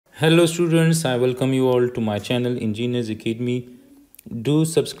Hello students, I welcome you all to my channel Engineers Academy. Do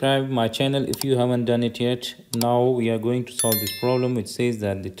subscribe my channel if you haven't done it yet. Now we are going to solve this problem which says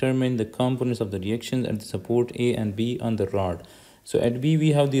that determine the components of the reactions at the support A and B on the rod. So at B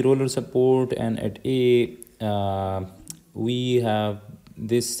we have the roller support, and at A we have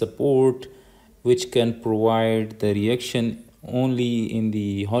this support which can provide the reaction only in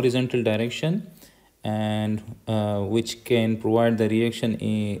the horizontal direction, and which can provide the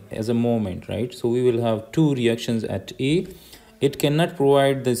reaction as a moment, right? So we will have two reactions at A. It cannot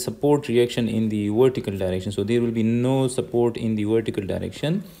provide the support reaction in the vertical direction, so there will be no support in the vertical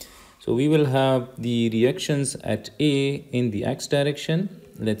direction. So we will have the reactions at A in the x direction.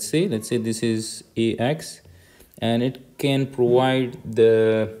 Let's say this is AX, and it can provide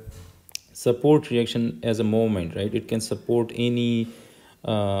the support reaction as a moment, right? It can support any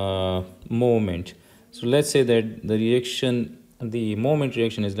moment. So let's say that the moment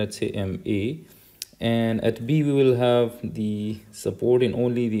reaction is, let's say, MA, and at B we will have the support in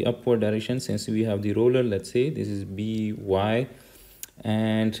only the upward direction since we have the roller. Let's say this is BY,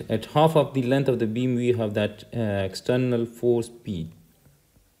 and at half of the length of the beam we have that external force P.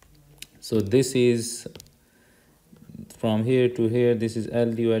 So this is from here to here, this is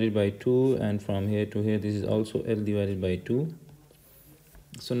L divided by 2, and from here to here this is also L divided by 2.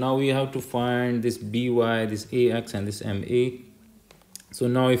 So now we have to find this BY, this AX, and this MA. So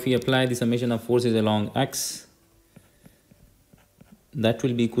now if we apply the summation of forces along X, that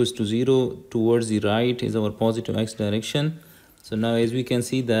will be equals to 0. Towards the right is our positive X direction. So now as we can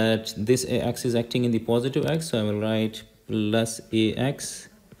see that this AX is acting in the positive X, so I will write plus AX,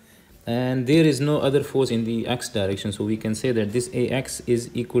 and there is no other force in the X direction, so we can say that this AX is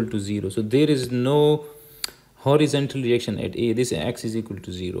equal to 0. So there is no horizontal reaction at A. This AX is equal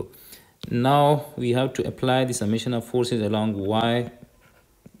to 0. Now we have to apply the summation of forces along Y.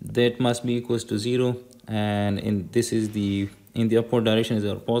 That must be equals to 0, and in the upward direction is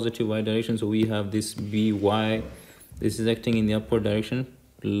our positive Y direction, so we have this BY, this is acting in the upward direction,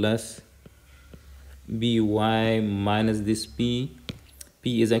 plus BY minus this P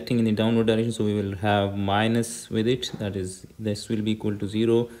is acting in the downward direction, so we will have minus with it, that is, this will be equal to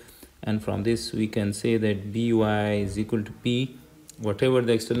 0. And from this we can say that BY is equal to P. Whatever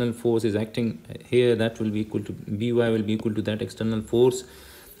the external force is acting here, that will be equal to BY, will be equal to that external force.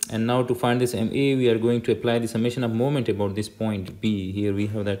 And now to find this MA, we are going to apply the summation of moment about this point B. Here we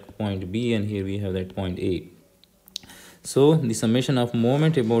have that point B, and here we have that point A. So the summation of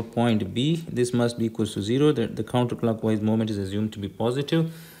moment about point B, this must be equals to 0. That the counterclockwise moment is assumed to be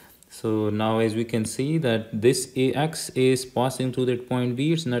positive. So now as we can see that this AX is passing through that point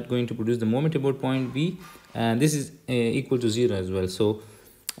B, it's not going to produce the moment about point B, and this is equal to 0 as well. So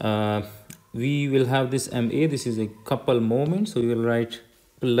we will have this MA, this is a couple moment, so we will write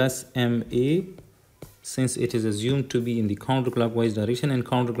plus MA since it is assumed to be in the counterclockwise direction, and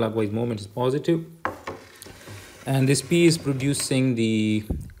counterclockwise moment is positive, and this P is producing the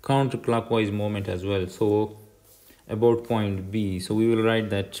counterclockwise moment as well, so about point B. So we will write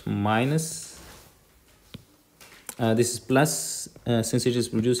that minus, this is plus, since it is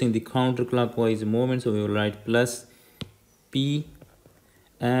producing the counterclockwise moment, so we will write plus P,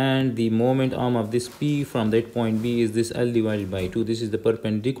 and the moment arm of this P from that point B is this L divided by 2. This is the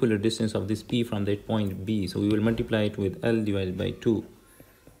perpendicular distance of this P from that point B, so we will multiply it with L divided by 2.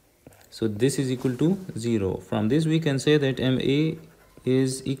 So this is equal to 0. From this we can say that MA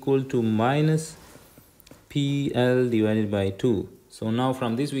is equal to minus PL divided by 2. So now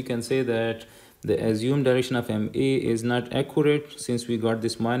from this we can say that the assumed direction of MA is not accurate. Since we got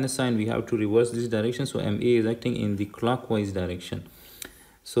this minus sign, we have to reverse this direction, so MA is acting in the clockwise direction.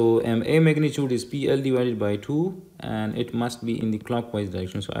 So MA magnitude is PL divided by 2, and it must be in the clockwise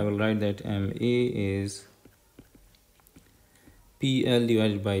direction, so I will write that MA is PL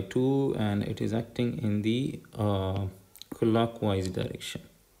divided by 2, and it is acting in the clockwise direction.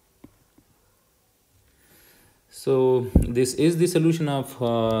 So this is the solution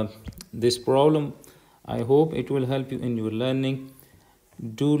of this problem. I hope it will help you in your learning.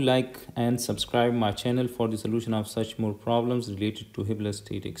 Do like and subscribe my channel for the solution of such more problems related to Hibbeler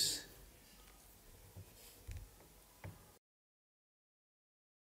statics.